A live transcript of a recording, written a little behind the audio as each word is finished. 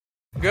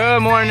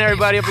Good morning,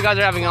 everybody. Hope you guys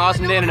are having an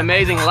awesome day and an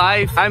amazing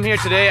life. I'm here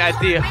today at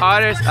the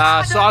hottest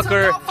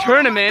soccer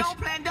tournament.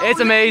 It's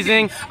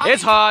amazing.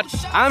 It's hot.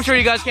 I'm sure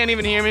you guys can't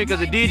even hear me because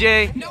the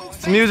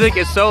DJ's music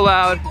is so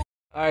loud.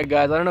 All right,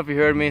 guys. I don't know if you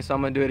heard me, so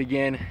I'm gonna do it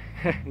again.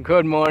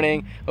 Good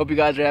morning. Hope you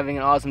guys are having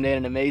an awesome day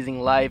and an amazing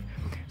life.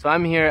 So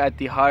I'm here at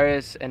the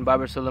Haris and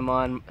Babar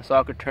Suleiman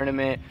soccer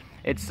tournament.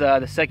 It's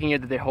the second year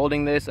that they're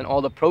holding this, and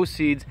all the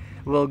proceeds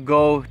will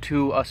go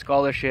to a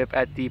scholarship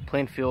at the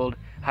Plainfield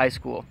High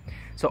School.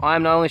 So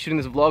I'm not only shooting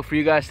this vlog for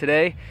you guys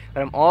today,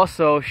 but I'm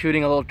also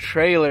shooting a little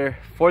trailer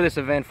for this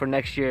event for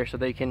next year so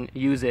they can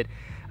use it.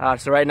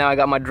 So right now I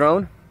got my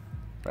drone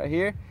right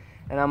here,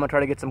 and I'm gonna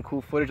try to get some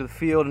cool footage of the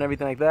field and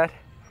everything like that.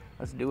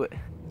 Let's do it.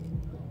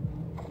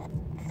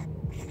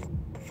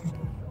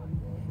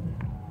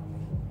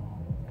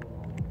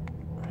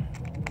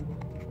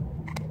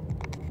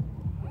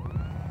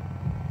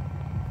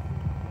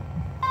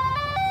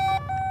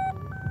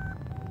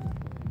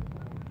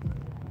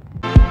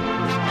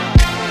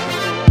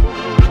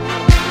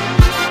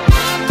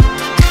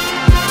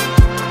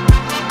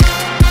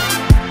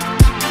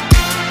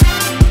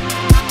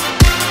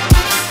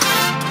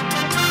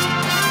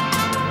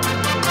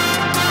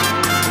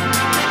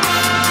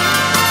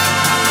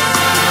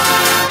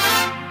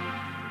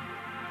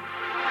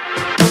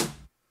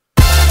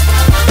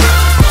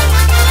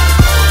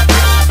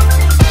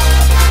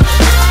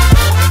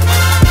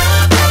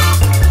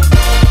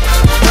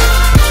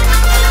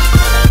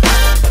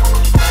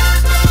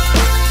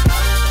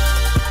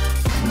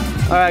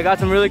 Alright, I got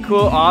some really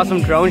cool,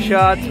 awesome drone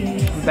shots.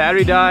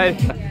 Battery died.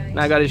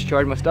 Now I gotta just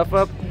charge my stuff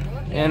up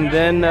and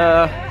then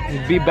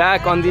be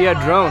back on the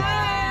drone.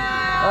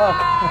 Oh,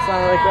 that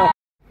sounded really cool.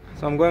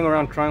 So I'm going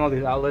around trying all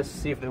these outlets to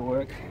see if they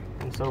work.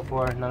 And so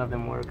far, none of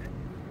them work.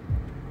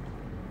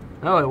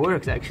 Oh, it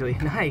works actually.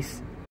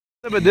 Nice.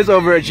 Look at this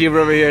overachiever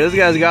over here. This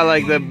guy's got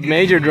like the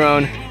major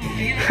drone.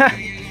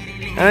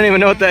 I don't even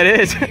know what that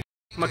is.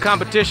 My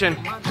competition,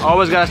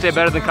 always gotta stay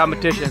better than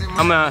competition.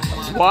 I'm gonna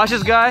watch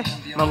this guy,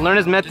 I'm gonna learn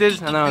his methods,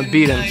 and I'm gonna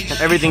beat him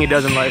at everything he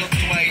does in life.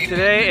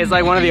 Today is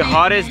like one of the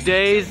hottest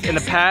days in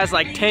the past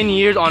like 10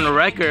 years on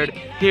record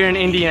here in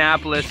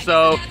Indianapolis.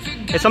 So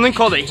it's something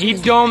called a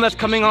heat dome that's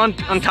coming on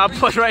top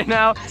of us right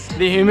now.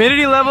 The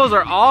humidity levels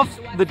are off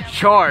the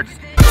charts.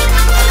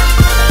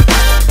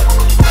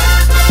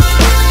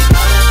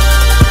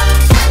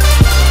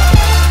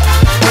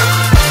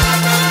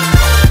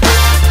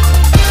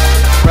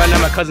 Right now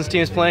my cousin's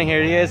team is playing.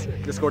 Here he is.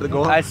 Just scored the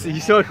goal. I see.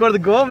 You scored the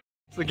goal?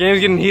 So the game's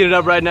getting heated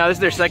up right now. This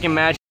is their second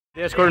match.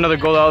 They scored another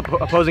goal out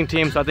opposing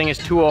team, so I think it's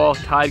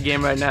 2-2 tied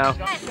game right now.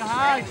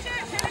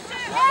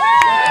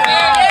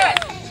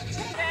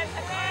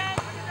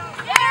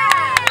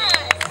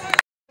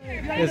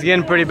 It's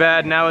getting pretty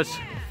bad. Now it's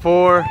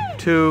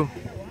 4-2.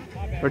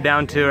 We're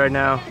down 2 right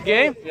now.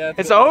 Game?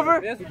 It's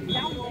over?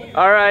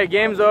 Alright,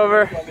 game's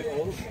over.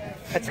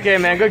 That's okay,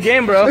 man. Good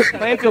game, bro.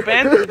 Plainfield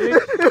Panthers,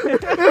 dude.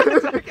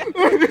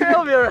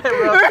 It'll be alright,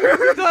 bro.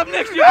 You still have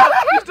next year.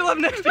 You still have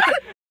next year.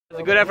 It's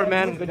a good effort,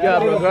 man. Good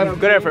job, bro.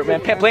 Good effort,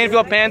 man.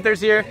 Plainfield Panthers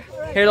here.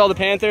 Here's all the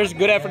Panthers.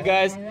 Good effort,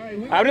 guys.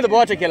 I need the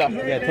ball check.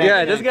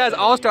 Yeah, this guy's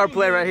all-star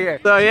play right here.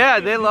 So yeah,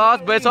 they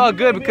lost, but it's all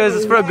good because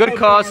it's for a good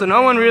cause. So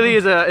no one really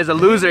is a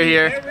loser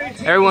here.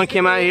 Everyone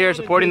came out here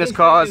supporting this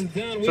cause,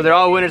 so they're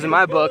all winners in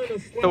my book.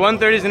 The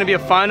 130 is going to be a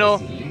final,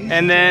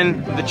 and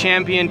then the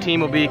champion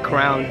team will be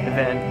crowned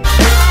then.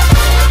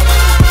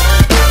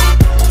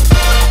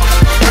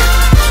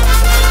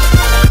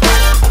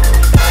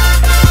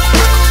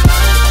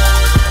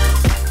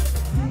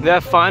 The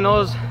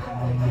finals,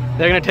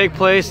 they're gonna take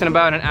place in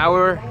about an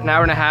hour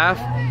and a half.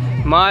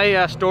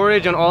 My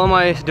storage on all of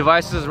my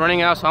devices is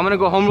running out, so I'm gonna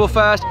go home real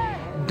fast,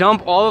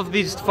 dump all of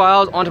these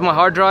files onto my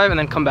hard drive, and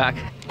then come back.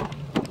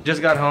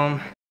 Just got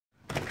home.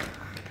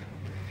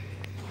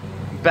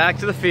 Back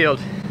to the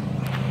field.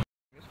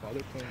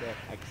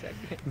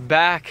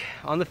 Back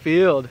on the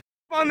field.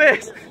 On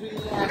this.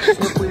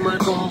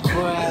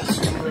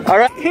 All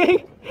right.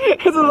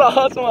 This is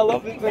awesome. I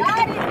love this thing.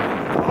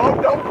 Oh,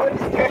 don't put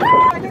it.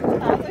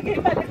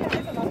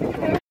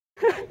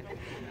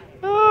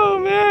 Oh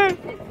man,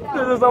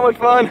 this is so much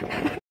fun.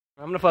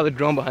 I'm gonna fly the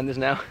drone behind this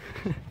now.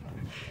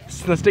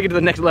 Let's take it to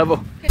the next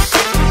level.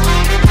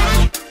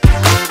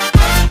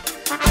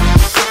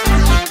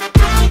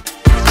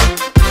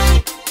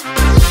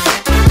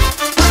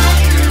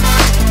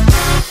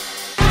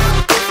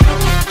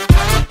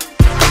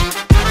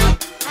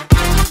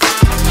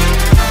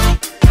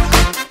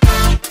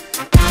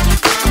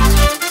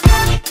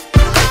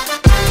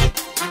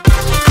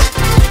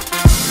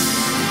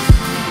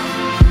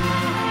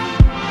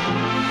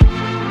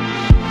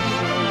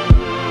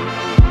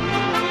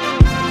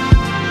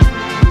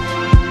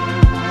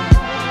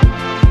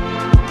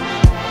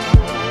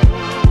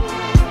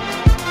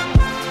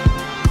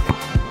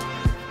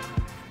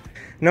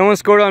 No one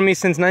scored on me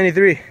since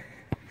 '93.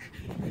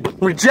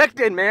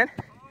 Rejected, man.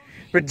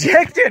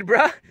 Rejected,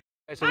 bruh.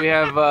 Okay, so we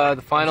have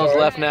the finals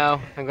left now.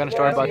 I'm gonna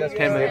start in about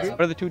 10 minutes. What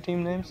are the two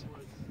team names?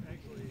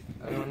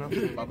 I don't know.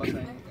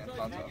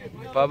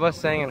 Baba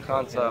Sang and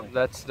Khan Saab.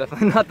 That's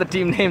definitely not the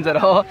team names at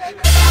all.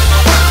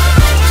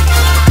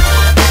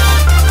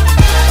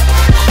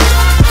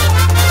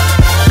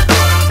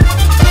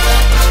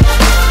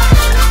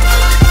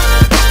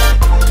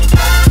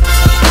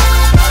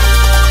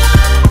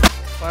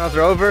 Finals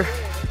are over.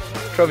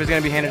 Trophy's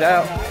gonna be handed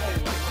out.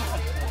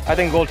 I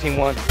think gold team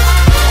won.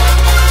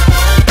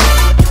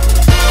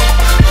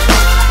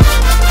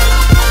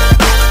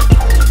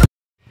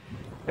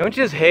 Don't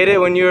you just hate it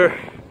when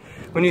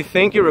you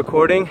think you're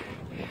recording,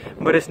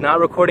 but it's not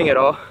recording at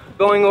all?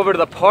 Going over to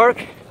the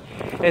park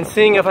and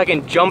seeing if I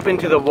can jump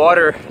into the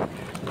water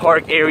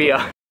park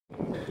area.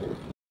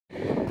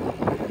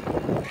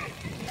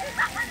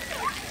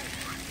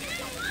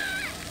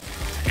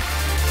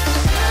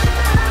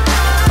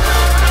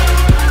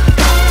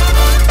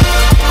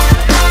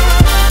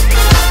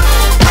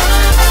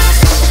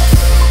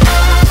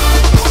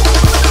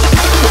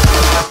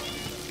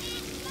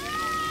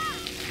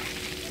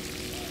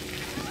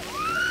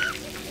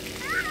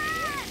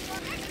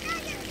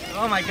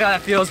 Oh my god,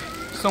 that feels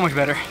so much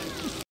better.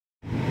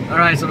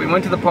 Alright, so we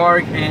went to the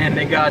park and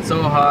it got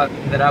so hot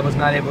that I was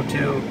not able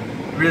to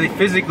really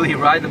physically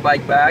ride the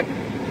bike back.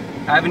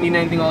 I haven't eaten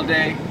anything all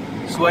day,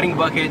 sweating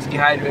buckets,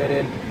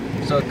 dehydrated.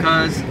 So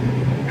cuz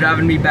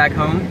driving me back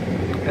home,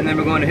 and then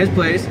we're going to his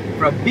place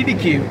for a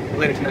BBQ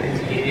later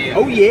tonight. Yeah.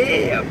 Oh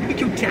yeah,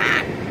 BBQ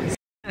time!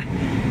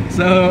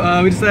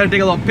 So we decided to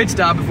take a little pit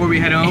stop before we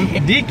head home.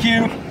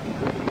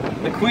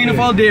 DQ, the queen of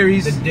all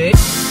dairies. The dick.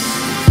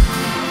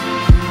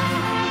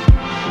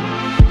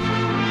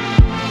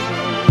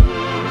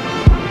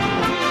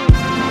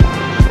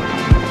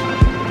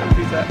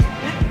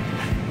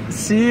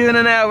 See you in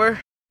an hour.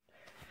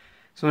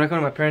 So when I come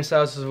to my parents'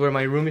 house, this is where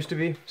my room used to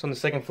be. It's on the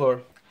second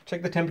floor.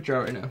 Check the temperature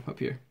out right now, up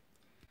here.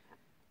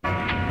 For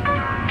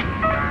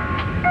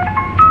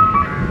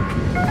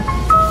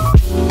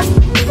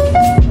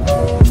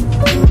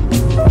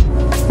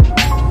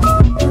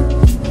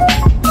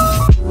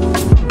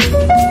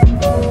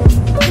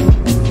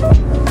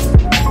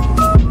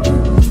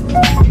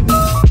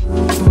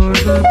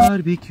the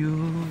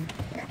barbecue.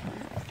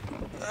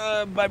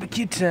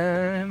 Barbecue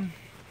time.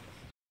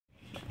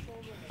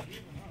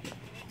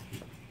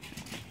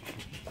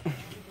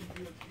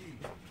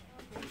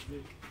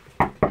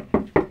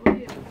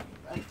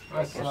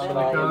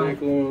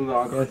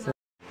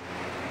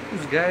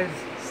 This guy's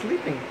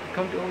sleeping.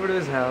 Come over to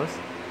his house.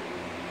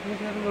 He's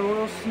having a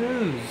little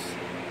snooze.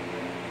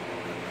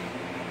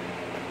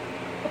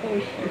 Oh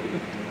shoot.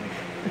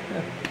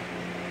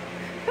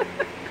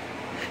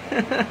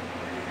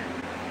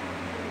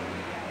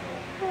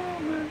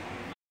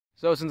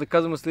 So since the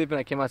cousin was sleeping,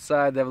 I came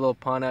outside. They have a little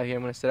pond out here.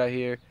 I'm gonna sit out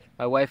here.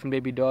 My wife and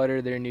baby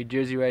daughter, they're in New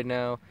Jersey right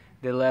now.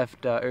 They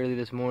left early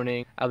this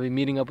morning. I'll be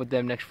meeting up with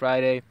them next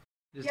Friday.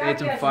 Just ate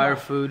some fire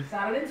food,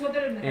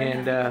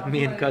 and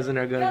me and cousin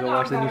are gonna go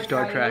watch the new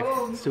Star Trek.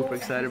 Super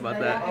excited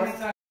about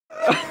that.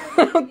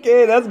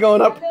 Okay, that's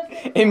going up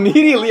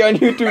immediately on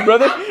YouTube,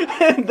 brother.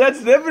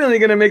 That's definitely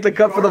gonna make the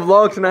cut for the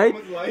vlog tonight.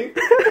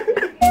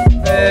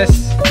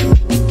 Yes.